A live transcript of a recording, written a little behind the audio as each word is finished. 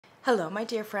Hello, my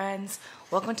dear friends.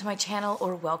 Welcome to my channel,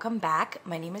 or welcome back.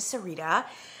 My name is Sarita.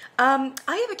 I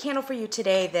have a candle for you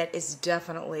today that is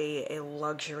definitely a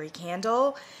luxury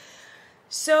candle.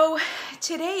 So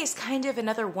today is kind of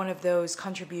another one of those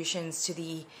contributions to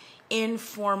the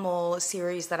informal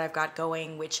series that I've got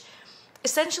going, which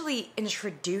essentially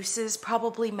introduces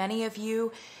probably many of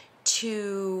you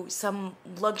to some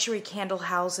luxury candle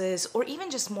houses or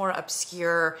even just more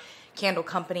obscure candle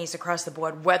companies across the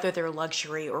board, whether they're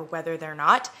luxury or whether they're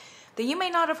not, that you may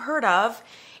not have heard of.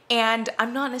 And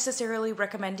I'm not necessarily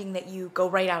recommending that you go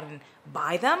right out and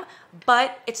buy them,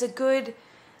 but it's a good,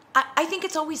 I think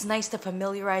it's always nice to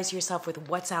familiarize yourself with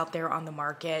what's out there on the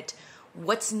market,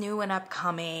 what's new and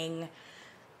upcoming,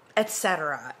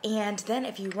 etc. And then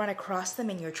if you run across them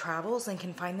in your travels and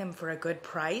can find them for a good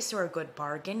price or a good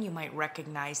bargain, you might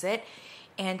recognize it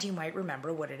and you might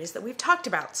remember what it is that we've talked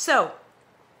about. So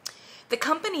the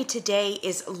company today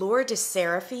is L'or de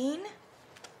Seraphine,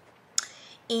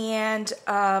 and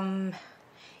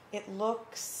it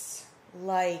looks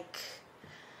like,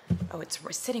 oh, it's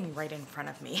sitting right in front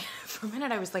of me. For a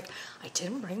minute I was like, I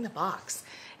didn't bring the box.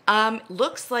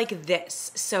 Looks like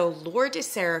this. So L'or de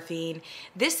Seraphine,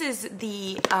 this is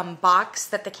the box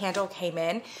that the candle came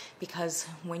in, because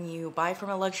when you buy from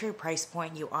a luxury price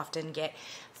point, you often get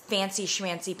fancy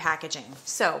schmancy packaging.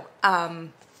 So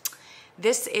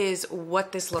this is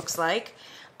what this looks like.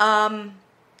 And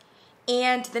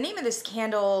the name of this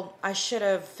candle, I should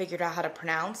have figured out how to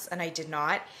pronounce, and I did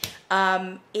not,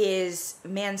 is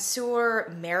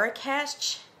Mansour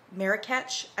Marrakech.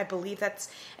 Marrakech, I believe that's,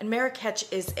 and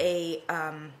Marrakech is a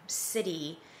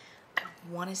city, I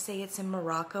want to say it's in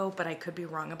Morocco, but I could be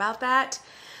wrong about that.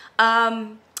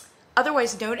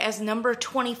 Otherwise known as number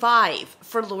 25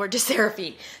 for L'or de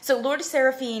Seraphine. So L'or de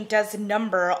Seraphine does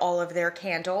number all of their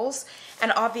candles,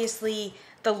 and obviously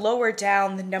the lower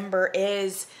down the number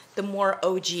is, the more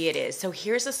OG it is. So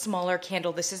here's a smaller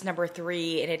candle. This is number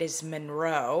 3, and it is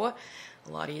Monroe.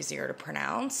 A lot easier to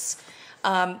pronounce.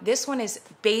 This one is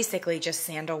basically just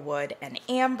sandalwood and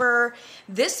amber.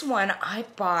 This one I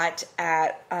bought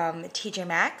at TJ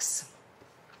Maxx,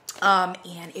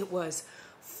 and it was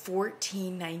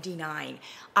 $14.99.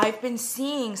 I've been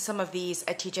seeing some of these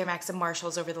at TJ Maxx and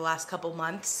Marshalls over the last couple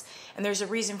months, and there's a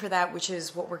reason for that, which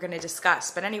is what we're going to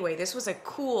discuss. But anyway, this was a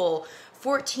cool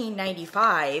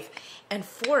 $14.95, and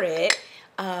for it,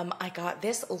 I got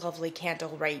this lovely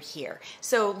candle right here.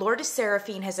 So L'or de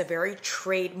Seraphine has a very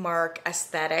trademark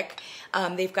aesthetic.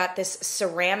 They've got this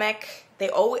ceramic,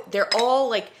 they're all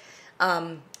like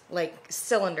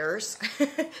cylinders,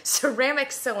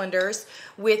 ceramic cylinders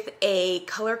with a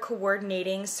color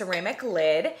coordinating ceramic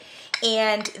lid,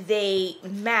 and they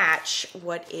match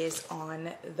what is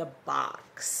on the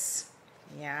box.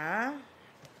 Yeah.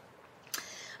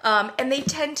 And they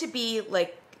tend to be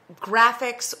like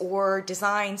graphics or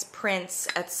designs, prints,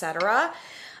 etc.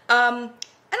 I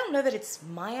don't know that it's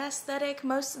my aesthetic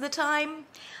most of the time.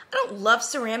 I don't love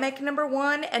ceramic, number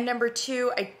 1, and number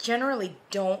 2, I generally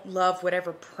don't love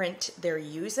whatever print they're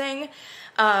using,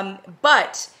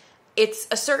 but it's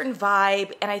a certain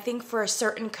vibe, and I think for a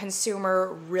certain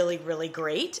consumer, really, really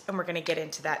great, and we're going to get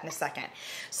into that in a second.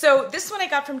 So this one I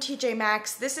got from TJ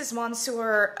Maxx. This is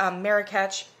Mansour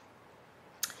Marrakech,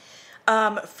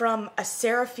 from a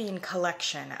Seraphine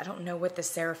collection. I don't know what the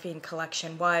Seraphine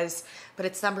collection was, but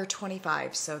it's number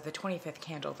 25, so the 25th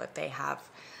candle that they have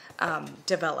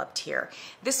developed here.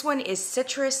 This one is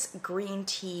citrus, green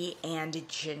tea, and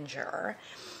ginger.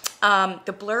 The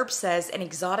blurb says, an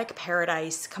exotic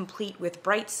paradise complete with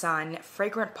bright sun,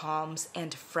 fragrant palms,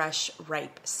 and fresh,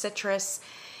 ripe citrus,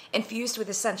 infused with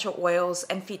essential oils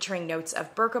and featuring notes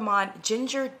of bergamot,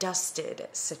 ginger-dusted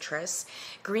citrus,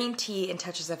 green tea, and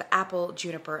touches of apple,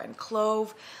 juniper, and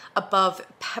clove, above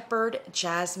peppered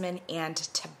jasmine and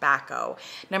tobacco.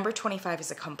 Number 25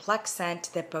 is a complex scent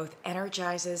that both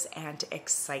energizes and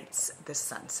excites the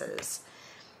senses.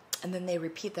 And then they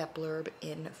repeat that blurb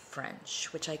in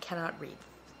French, which I cannot read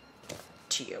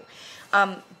to you.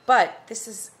 But this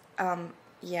is,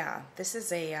 yeah, this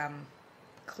is a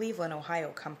Cleveland, Ohio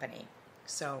company.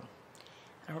 So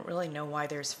I don't really know why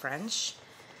there's French.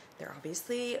 They're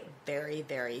obviously very,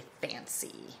 very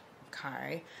fancy.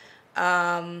 Okay.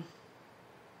 I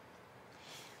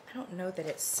don't know that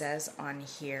it says on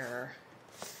here.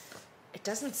 It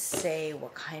doesn't say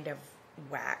what kind of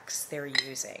wax they're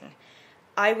using.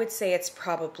 I would say it's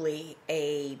probably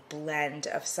a blend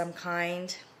of some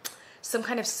kind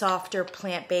of softer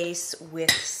plant base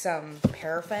with some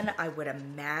paraffin, I would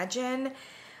imagine.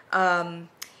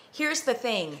 Here's the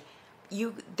thing.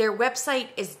 Their website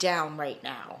is down right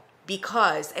now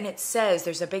because, and it says,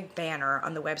 there's a big banner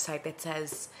on the website that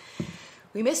says,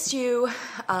 we missed you.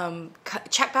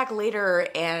 Check back later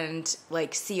and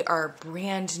like see our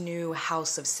brand new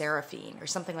House of Seraphine or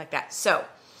something like that. So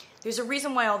there's a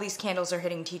reason why all these candles are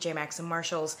hitting TJ Maxx and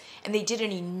Marshalls, and they did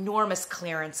an enormous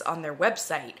clearance on their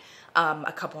website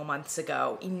a couple of months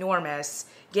ago. Enormous,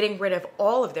 getting rid of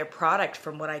all of their product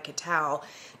from what I could tell.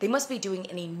 They must be doing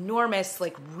an enormous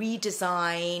like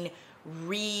redesign,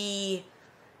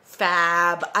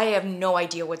 fab. I have no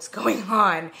idea what's going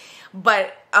on,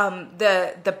 but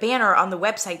the banner on the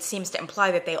website seems to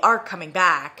imply that they are coming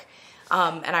back,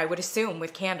 and I would assume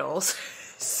with candles.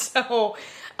 So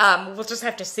we'll just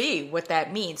have to see what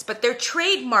that means. But their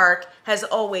trademark has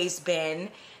always been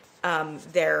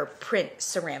their print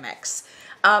ceramics.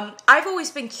 I've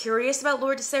always been curious about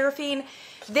L'or de Seraphine.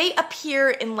 They appear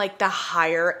in like the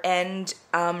higher end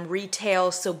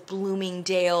retail, so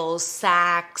Bloomingdale's,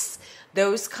 Saks,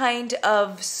 those kind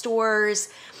of stores.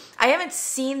 I haven't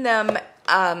seen them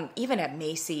even at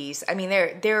Macy's. I mean,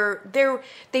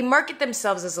 they market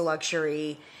themselves as a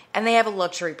luxury, and they have a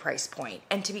luxury price point.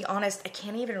 And to be honest, I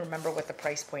can't even remember what the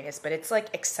price point is, but it's like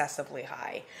excessively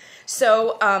high.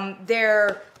 So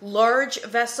their large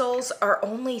vessels are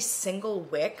only single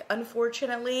wick,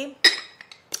 unfortunately.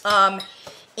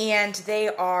 And they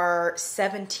are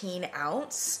 17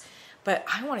 ounce. But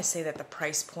I want to say that the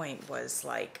price point was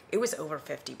like, it was over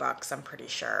 $50, I'm pretty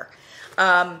sure.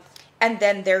 And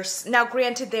then there's, now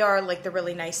granted they are like the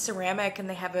really nice ceramic and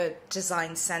they have a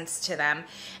design sense to them.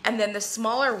 And then the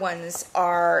smaller ones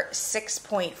are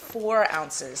 6.4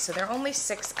 ounces. So they're only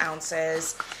 6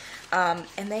 ounces.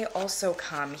 And they also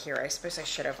come here. I suppose I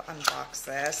should have unboxed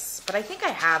this, but I think I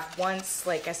have once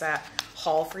like as a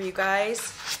haul for you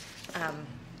guys.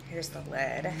 Here's the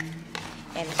lid.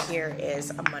 And here is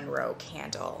a Monroe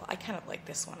candle. I kind of like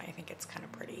this one. I think it's kind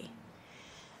of pretty.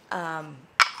 Yeah.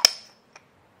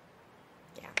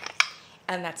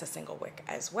 And that's a single wick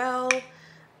as well.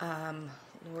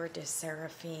 L'or de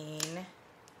Seraphine.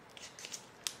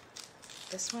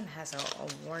 This one has a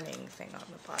warning thing on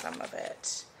the bottom of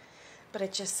it. But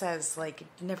it just says, like,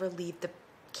 never leave the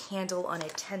candle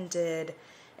unattended.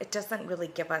 It doesn't really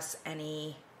give us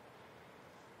any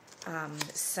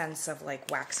sense of, like,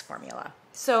 wax formula.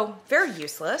 So, very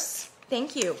useless.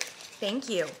 Thank you. Thank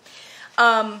you.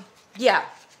 Yeah.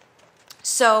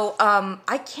 So,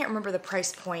 I can't remember the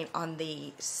price point on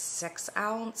the 6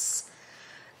 ounce.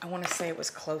 I want to say it was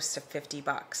close to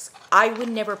 $50. I would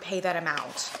never pay that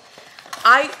amount.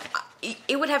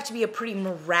 It would have to be a pretty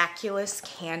miraculous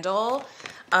candle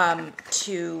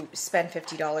to spend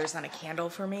 $50 on a candle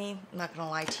for me. I'm not going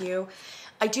to lie to you.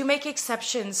 I do make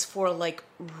exceptions for like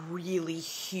really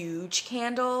huge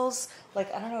candles.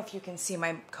 Like, I don't know if you can see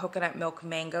my coconut milk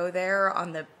mango there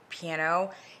on the piano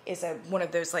is one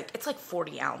of those, like, it's like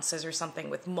 40 ounces or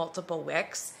something with multiple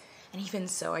wicks. And even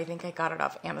so, I think I got it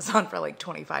off Amazon for like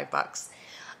 $25.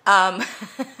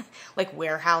 Like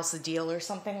warehouse deal or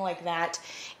something like that.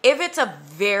 If it's a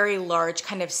very large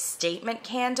kind of statement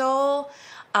candle,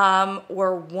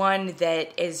 or one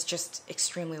that is just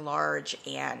extremely large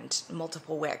and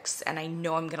multiple wicks, and I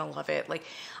know I'm gonna love it, like,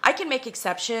 I can make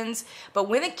exceptions, but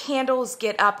when the candles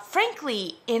get up,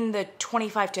 frankly, in the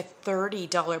 $25 to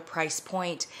 $30 price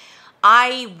point,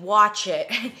 I watch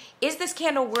it. Is this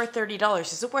candle worth $30?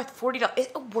 Is it worth $40? Is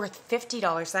it worth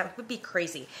 $50? That would be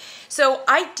crazy. So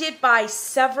I did buy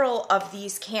several of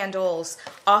these candles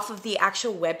off of the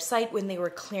actual website when they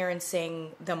were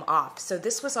clearancing them off. So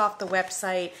this was off the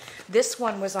website. This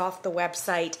one was off the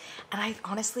website. And I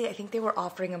think they were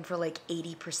offering them for like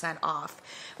 80% off,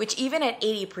 which even at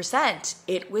 80%,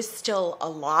 it was still a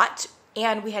lot.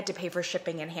 And we had to pay for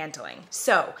shipping and handling.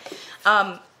 So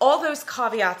all those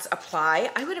caveats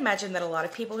apply. I would imagine that a lot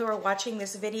of people who are watching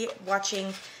these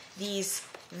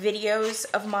videos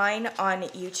of mine on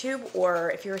YouTube, or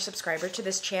if you're a subscriber to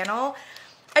this channel,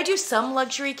 I do some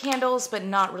luxury candles, but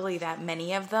not really that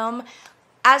many of them.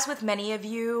 As with many of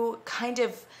you, kind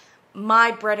of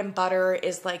my bread and butter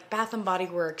is like Bath & Body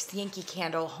Works, Yankee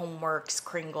Candle, Homeworks,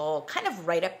 Kringle, kind of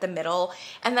right up the middle.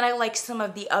 And then I like some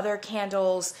of the other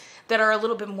candles that are a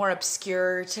little bit more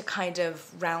obscure to kind of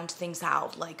round things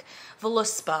out, like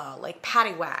Voluspa, like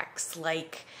Patty Wax,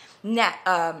 like not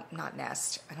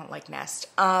Nest. I don't like Nest.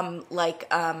 Gosh,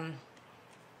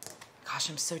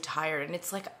 I'm so tired. And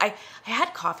it's like, I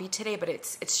had coffee today, but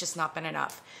it's just not been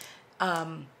enough.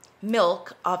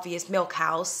 Milk, obvious Milk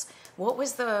House. What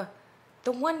was the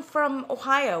one from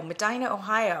Ohio, Medina,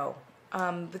 Ohio,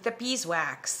 with the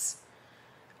beeswax?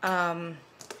 I'm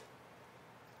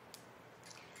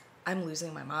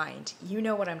losing my mind. You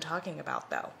know what I'm talking about,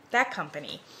 though. That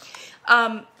company.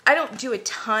 I don't do a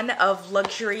ton of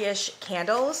luxury-ish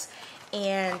candles,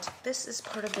 And this is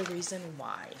part of the reason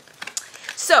why.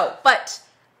 So, but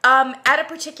at a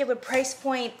particular price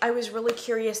point, I was really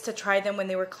curious to try them when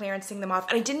they were clearancing them off.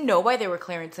 And I didn't know why they were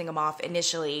clearancing them off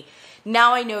initially.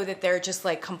 Now I know that they're just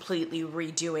like completely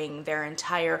redoing their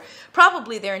entire,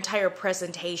 probably their entire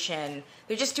presentation.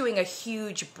 They're just doing a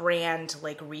huge brand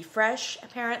like refresh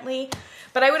apparently.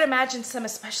 But I would imagine some,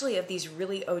 especially of these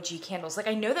really OG candles. Like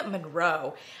I know that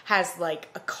Monroe has like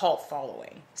a cult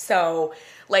following. So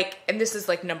like, and this is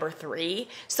like number 3.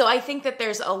 So I think that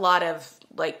there's a lot of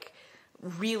like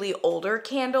really older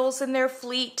candles in their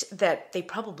fleet that they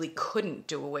probably couldn't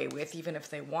do away with even if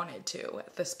they wanted to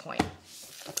at this point.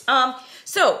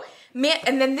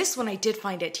 And then this one I did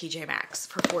find at TJ Maxx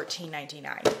for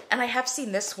 $14.99. And I have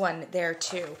seen this one there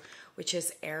too, which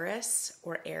is Eris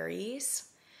or Aries.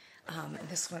 And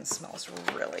this one smells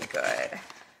really good.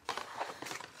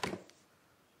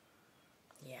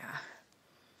 Yeah.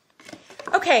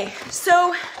 Okay,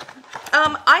 so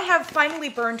I have finally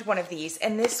burned one of these,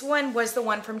 and this one was the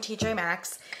one from TJ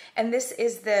Maxx, and this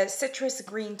is the citrus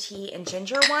green tea and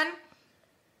ginger one.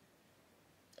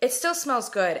 It still smells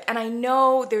good, and I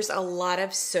know there's a lot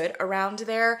of soot around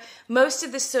there. Most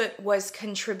of the soot was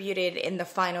contributed in the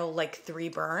final like 3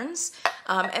 burns,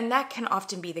 and that can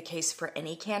often be the case for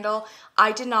any candle.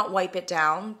 I did not wipe it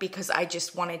down because I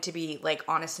just wanted to be like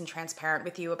honest and transparent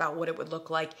with you about what it would look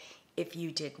like if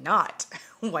you did not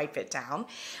wipe it down.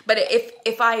 But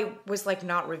if I was like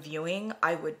not reviewing,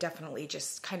 I would definitely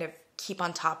just kind of keep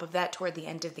on top of that toward the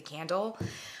end of the candle.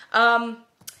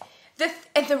 The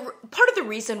part of the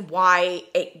reason why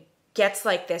it gets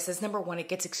like this is, number one, it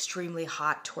gets extremely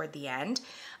hot toward the end.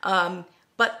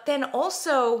 But then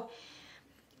also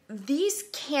these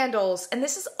candles, and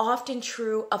this is often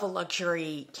true of a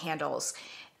luxury candles,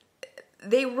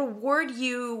 they reward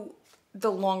you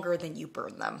the longer than you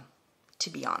burn them, to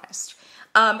be honest.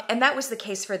 And that was the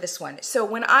case for this one. So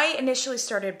when I initially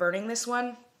started burning this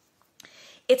one,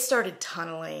 it started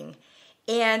tunneling.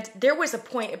 And there was a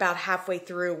point about halfway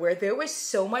through where there was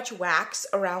so much wax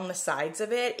around the sides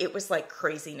of it. It was like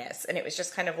craziness. And it was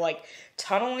just kind of like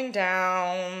tunneling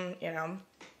down, you know.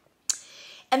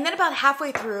 And then about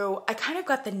halfway through, I kind of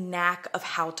got the knack of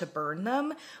how to burn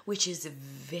them, which is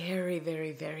very,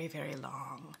 very, very, very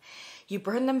long. You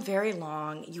burn them very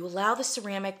long. You allow the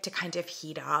ceramic to kind of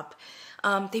heat up.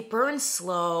 They burn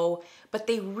slow, but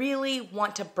they really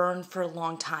want to burn for a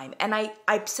long time. And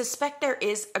I suspect there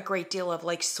is a great deal of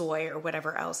like soy or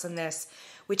whatever else in this,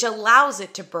 which allows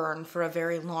it to burn for a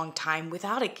very long time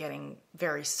without it getting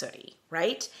very sooty,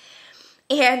 right?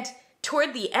 And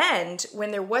toward the end,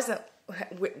 when there wasn't,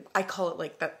 I call it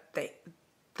like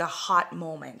the hot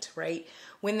moment, right?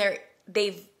 When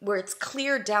where it's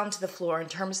cleared down to the floor in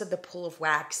terms of the pool of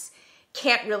wax,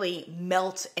 can't really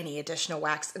melt any additional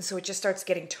wax. And so it just starts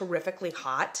getting terrifically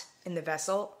hot in the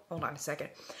vessel. Hold on a second.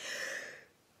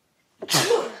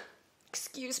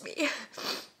 Excuse me.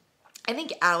 I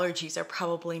think allergies are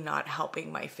probably not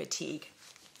helping my fatigue.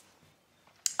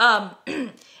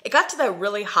 It got to that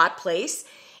really hot place,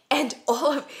 and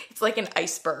it's like an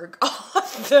iceberg. All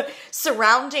of the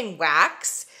surrounding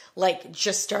wax like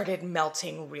just started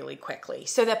melting really quickly,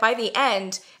 so that by the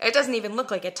end, it doesn't even look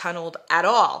like it tunneled at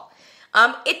all.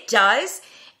 It does,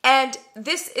 and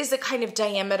this is a kind of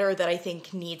diameter that I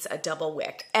think needs a double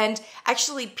wick. And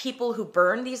actually, people who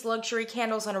burn these luxury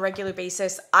candles on a regular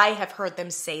basis, I have heard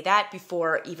them say that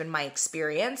before even my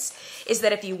experience, is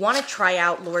that if you want to try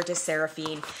out L'or de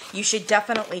Seraphine, you should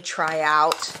definitely try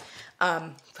out,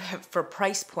 for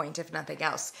price point, if nothing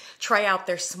else, try out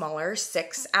their smaller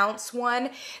 6-ounce one.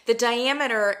 The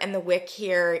diameter and the wick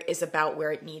here is about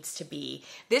where it needs to be.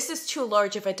 This is too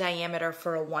large of a diameter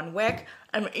for a 1 wick.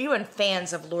 Even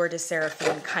fans of L'or de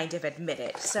Seraphine kind of admit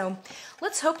it. So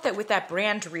let's hope that with that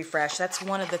brand refresh, that's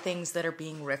one of the things that are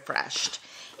being refreshed,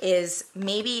 is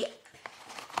maybe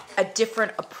a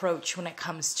different approach when it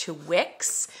comes to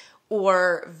wicks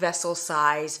or vessel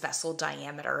size, vessel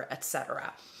diameter,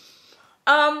 etc.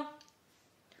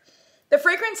 The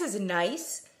fragrance is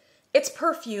nice. It's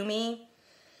perfumey.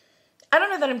 I don't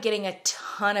know that I'm getting a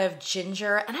ton of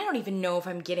ginger, and I don't even know if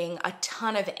I'm getting a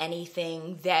ton of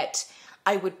anything that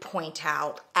I would point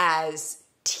out as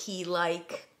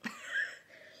tea-like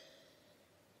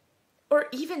or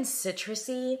even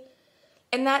citrusy.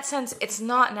 In that sense, it's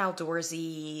not an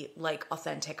outdoorsy, like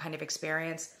authentic kind of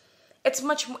experience. It's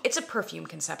a perfume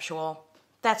conceptual.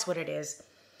 That's what it is.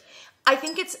 I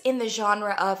think it's in the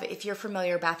genre of, if you're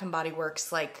familiar, Bath & Body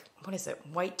Works, like, what is it,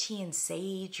 white tea and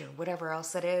sage or whatever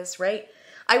else it is, right?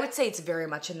 I would say it's very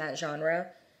much in that genre.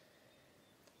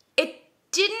 It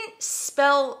didn't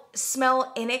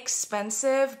smell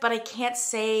inexpensive, but I can't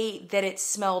say that it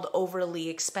smelled overly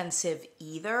expensive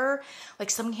either.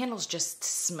 Like some candles just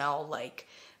smell like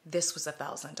this was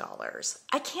 $1,000.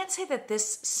 I can't say that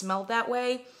this smelled that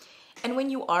way. And when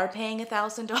you are paying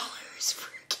 $1,000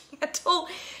 for a candle,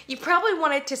 you probably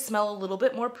want it to smell a little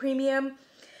bit more premium.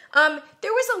 There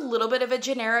was a little bit of a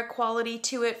generic quality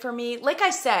to it for me. Like I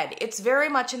said, it's very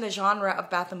much in the genre of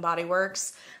Bath & Body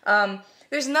Works.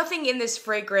 There's nothing in this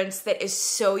fragrance that is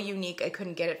so unique I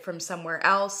couldn't get it from somewhere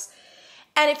else.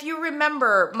 And if you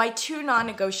remember, my two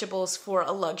non-negotiables for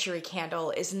a luxury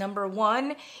candle is number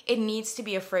one, it needs to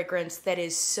be a fragrance that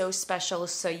is so special,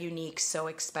 so unique, so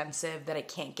expensive that I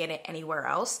can't get it anywhere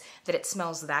else, that it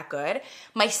smells that good.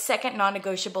 My second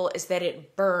non-negotiable is that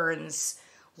it burns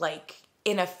like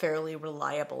in a fairly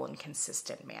reliable and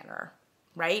consistent manner,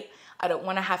 right? I don't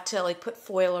want to have to like put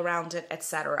foil around it,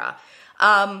 etc.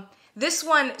 This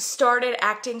one started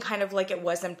acting kind of like it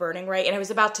wasn't burning right, and I was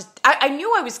about to, I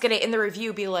knew I was going to, in the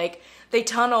review, be like, they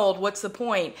tunneled, what's the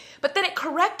point? But then it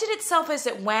corrected itself as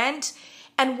it went,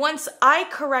 and once I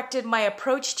corrected my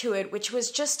approach to it, which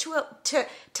was just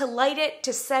to light it,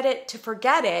 to set it, to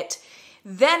forget it,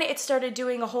 then it started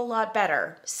doing a whole lot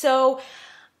better. So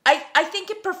I think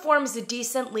it performs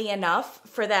decently enough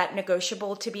for that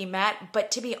negotiable to be met,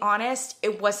 but to be honest,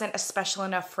 it wasn't a special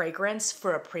enough fragrance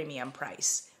for a premium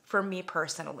price. For me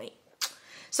personally.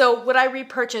 So would I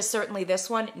repurchase certainly this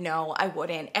one? No, I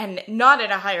wouldn't. And not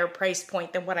at a higher price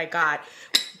point than what I got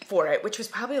for it, which was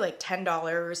probably like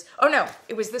 $10. Oh no,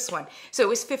 it was this one. So it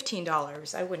was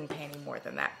 $15. I wouldn't pay any more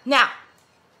than that. Now,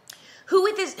 who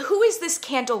is this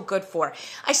candle good for?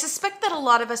 I suspect that a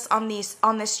lot of us on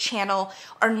this channel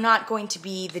are not going to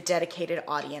be the dedicated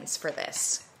audience for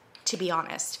this, to be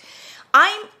honest.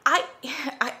 I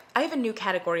have a new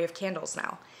category of candles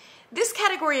now. This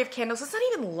category of candles, it's not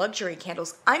even luxury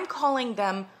candles. I'm calling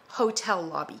them hotel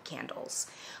lobby candles.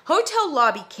 Hotel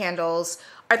lobby candles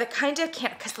are the kind of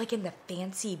candle, because like in the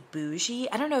fancy bougie,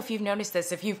 I don't know if you've noticed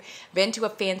this, if you've been to a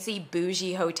fancy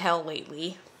bougie hotel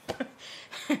lately.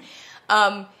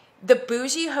 The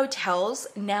bougie hotels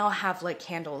now have like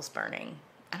candles burning.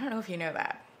 I don't know if you know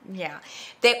that. Yeah,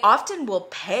 they often will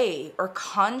pay or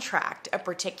contract a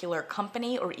particular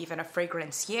company or even a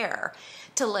fragrancier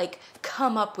to like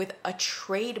come up with a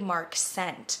trademark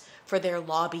scent for their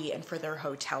lobby and for their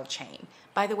hotel chain.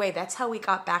 By the way, that's how we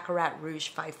got Baccarat Rouge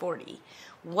 540,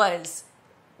 was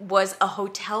a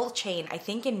hotel chain, I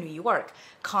think in New York,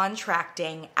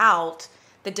 contracting out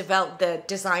the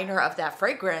designer of that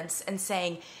fragrance and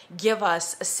saying, give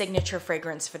us a signature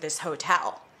fragrance for this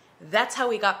hotel. That's how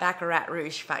we got Baccarat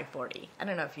Rouge 540. I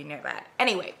don't know if you know that.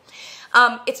 Anyway,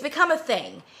 it's become a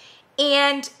thing.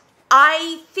 And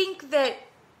I think that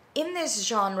in this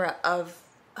genre of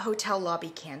hotel lobby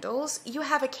candles, you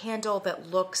have a candle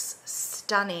that looks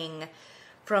stunning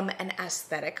from an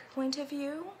aesthetic point of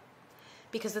view,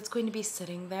 because it's going to be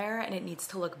sitting there and it needs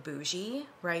to look bougie,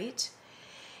 right?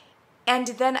 And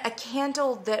then a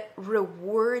candle that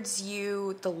rewards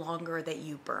you the longer that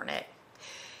you burn it.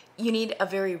 You need a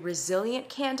very resilient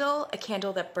candle, a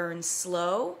candle that burns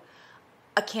slow,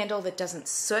 a candle that doesn't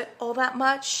soot all that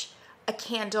much, a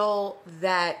candle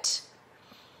that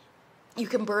you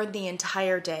can burn the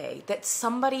entire day, that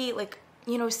somebody like,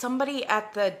 you know, somebody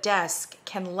at the desk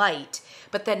can light,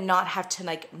 but then not have to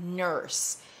like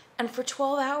nurse. And for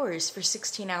 12 hours, for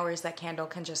 16 hours, that candle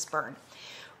can just burn.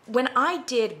 When I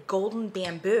did Golden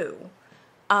Bamboo,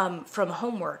 from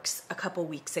Homeworks a couple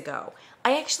weeks ago,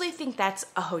 I actually think that's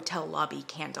a hotel lobby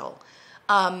candle.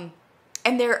 And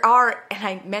there are, and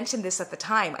I mentioned this at the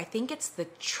time, I think it's the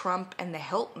Trump and the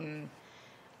Hilton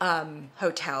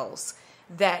hotels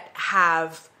that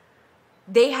have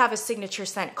a signature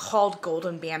scent called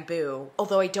Golden Bamboo,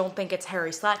 although I don't think it's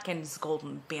Harry Slatkin's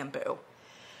Golden Bamboo.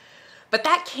 But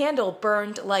that candle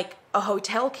burned like a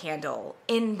hotel candle,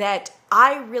 in that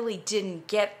I really didn't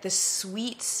get the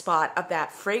sweet spot of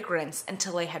that fragrance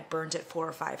until I had burned it 4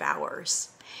 or 5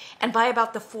 hours. And by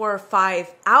about the 4 or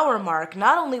 5 hour mark,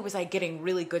 not only was I getting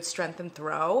really good strength and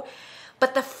throw,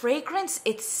 but the fragrance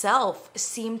itself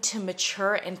seemed to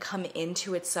mature and come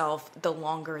into itself the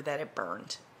longer that it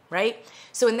burned, right?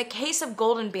 So in the case of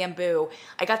Golden Bamboo,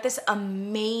 I got this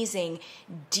amazing,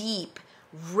 deep,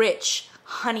 rich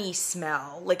honey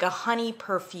smell, like a honey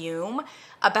perfume,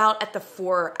 about at the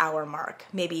 4 hour mark,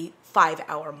 maybe 5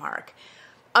 hour mark.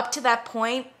 Up to that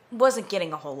point, wasn't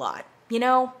getting a whole lot, you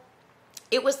know?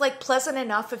 It was like pleasant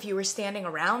enough if you were standing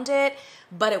around it,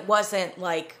 but it wasn't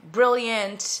like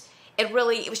brilliant. It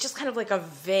was just kind of like a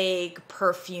vague,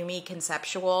 perfumey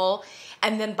conceptual.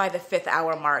 And then by the 5th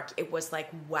hour mark, it was like,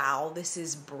 wow, this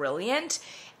is brilliant.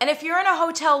 And if you're in a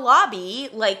hotel lobby,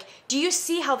 like, do you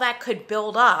see how that could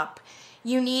build up?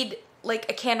 You need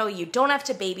like a candle you don't have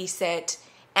to babysit,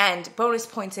 and bonus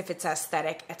points if it's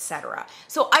aesthetic, etc.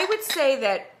 So I would say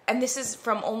that, and this is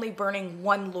from only burning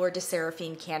one L'or de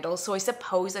Seraphine candle, so I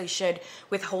suppose I should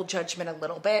withhold judgment a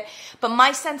little bit, but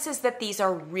my sense is that these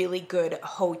are really good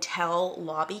hotel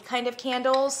lobby kind of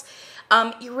candles.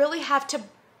 You really have to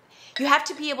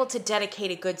be able to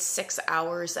dedicate a good 6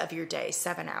 hours of your day,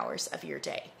 7 hours of your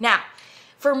day. Now,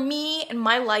 for me and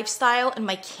my lifestyle and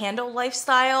my candle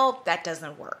lifestyle, that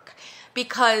doesn't work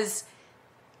because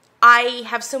I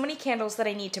have so many candles that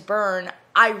I need to burn.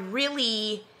 I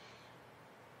really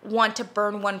want to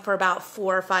burn one for about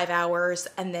 4 or 5 hours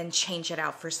and then change it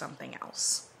out for something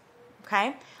else.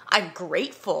 Okay? I'm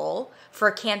grateful for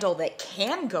a candle that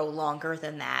can go longer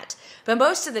than that, but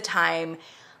most of the time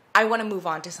I want to move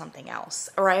on to something else,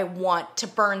 or I want to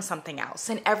burn something else.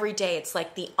 And every day it's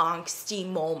like the angsty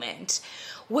moment.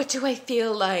 What do I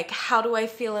feel like? How do I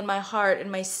feel in my heart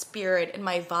and my spirit and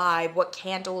my vibe? What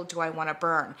candle do I want to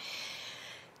burn?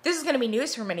 This is going to be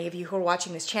news for many of you who are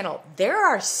watching this channel. There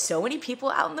are so many people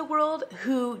out in the world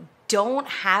who don't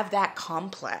have that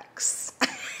complex.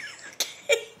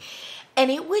 And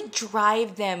it would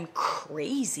drive them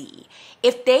crazy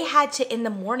if they had to, in the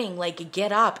morning, like,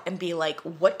 get up and be like,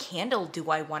 what candle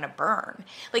do I want to burn?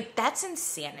 Like, that's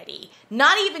insanity.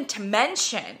 Not even to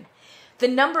mention the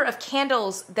number of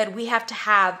candles that we have to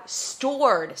have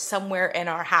stored somewhere in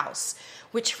our house,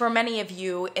 which for many of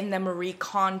you in the Marie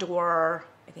Kondo,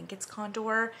 I think it's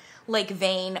Kondo, like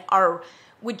vein,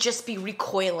 would just be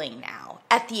recoiling now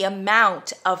at the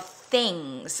amount of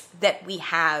things that we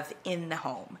have in the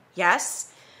home.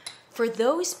 Yes? For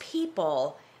those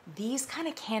people, these kind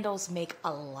of candles make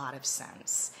a lot of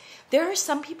sense. There are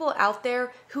some people out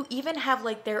there who even have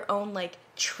like their own like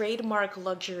trademark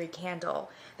luxury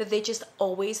candle that they just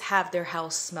always have their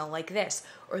house smell like this,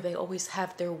 or they always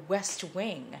have their west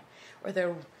wing or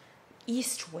their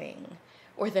east wing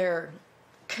or their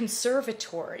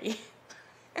conservatory,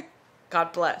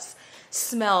 God bless,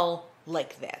 smell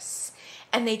like this.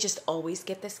 And they just always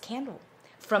get this candle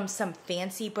from some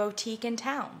fancy boutique in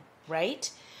town,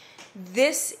 right?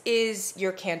 This is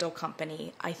your candle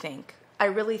company, I think. I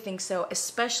really think so,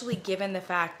 especially given the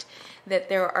fact that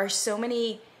there are so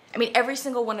many, I mean, every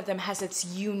single one of them has its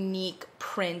unique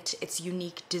print, its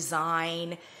unique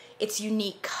design, its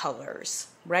unique colors,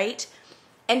 right?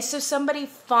 And so somebody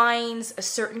finds a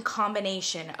certain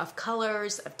combination of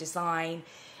colors, of design,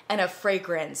 and of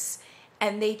fragrance,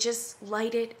 and they just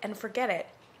light it and forget it,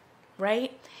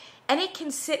 right? And it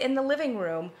can sit in the living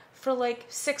room for like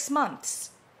 6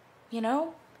 months, you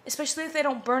know? Especially if they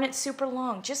don't burn it super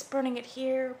long. Just burning it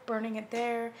here, burning it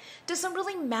there, doesn't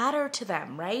really matter to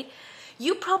them, right?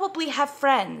 You probably have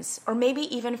friends or maybe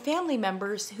even family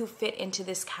members who fit into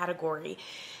this category.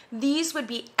 These would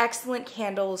be excellent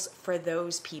candles for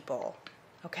those people,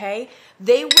 okay?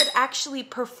 They would actually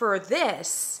prefer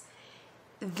this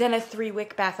than a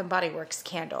 3-wick Bath & Body Works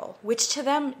candle, which to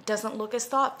them doesn't look as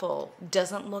thoughtful,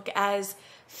 doesn't look as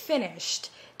finished,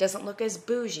 doesn't look as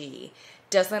bougie,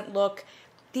 doesn't look...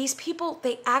 These people,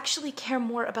 they actually care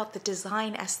more about the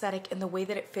design aesthetic and the way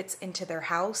that it fits into their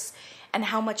house and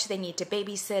how much they need to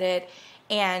babysit it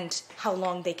and how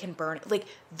long they can burn it. Like,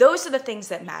 those are the things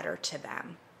that matter to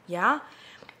them, yeah?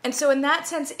 And so in that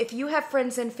sense, if you have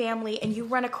friends and family and you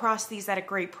run across these at a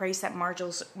great price at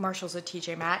Marshall's or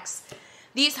TJ Maxx,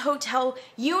 these hotel,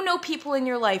 you know people in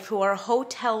your life who are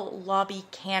hotel lobby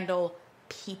candle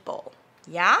people,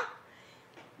 yeah?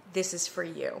 This is for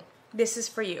you. This is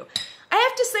for you. I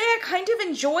have to say I kind of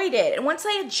enjoyed it. And once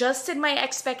I adjusted my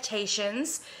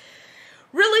expectations,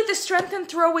 really the strength and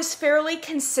throw was fairly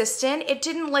consistent. It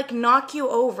didn't like knock you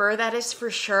over, that is for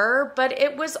sure, but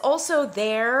it was also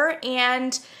there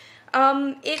and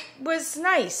it was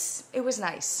nice. It was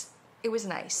nice. It was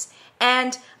nice.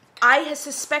 And I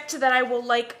suspect that I will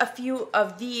like a few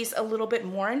of these a little bit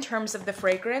more in terms of the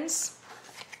fragrance.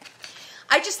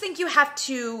 I just think you have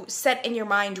to set in your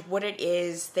mind what it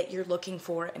is that you're looking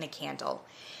for in a candle.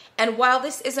 And while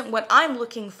this isn't what I'm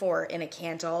looking for in a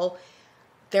candle,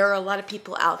 there are a lot of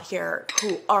people out here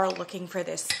who are looking for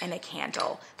this in a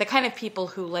candle. The kind of people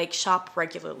who like shop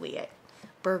regularly at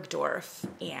Bergdorf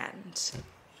and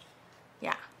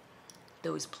yeah,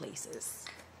 those places.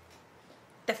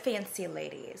 The fancy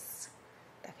ladies.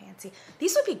 The fancy.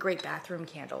 These would be great bathroom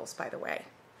candles, by the way.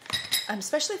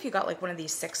 Especially if you got like one of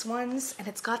these 6 ones and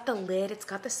it's got the lid, it's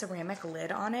got the ceramic lid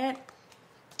on it.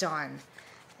 Done.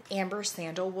 Amber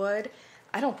sandalwood.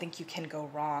 I don't think you can go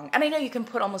wrong. And I know you can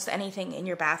put almost anything in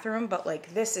your bathroom, but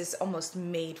like this is almost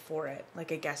made for it,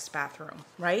 like a guest bathroom,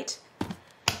 right?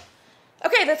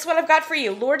 Okay, that's what I've got for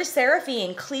you. L'or de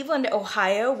Seraphine, Cleveland,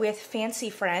 Ohio, with fancy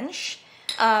French,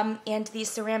 and these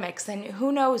ceramics. And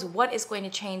who knows what is going to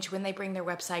change when they bring their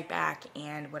website back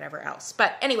and whatever else.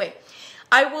 But anyway,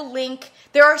 I will link.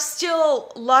 There are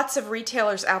still lots of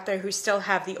retailers out there who still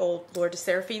have the old L'or de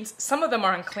Seraphines. Some of them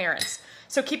are on clearance,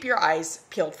 so keep your eyes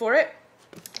peeled for it.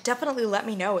 Definitely let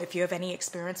me know if you have any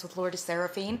experience with L'or de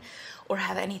Seraphine or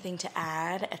have anything to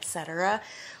add, etc.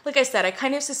 Like I said, I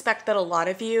kind of suspect that a lot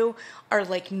of you are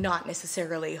like not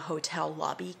necessarily hotel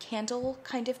lobby candle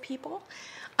kind of people.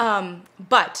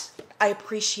 But I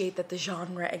appreciate that the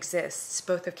genre exists,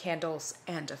 both of candles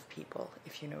and of people,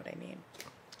 if you know what I mean.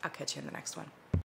 I'll catch you in the next one.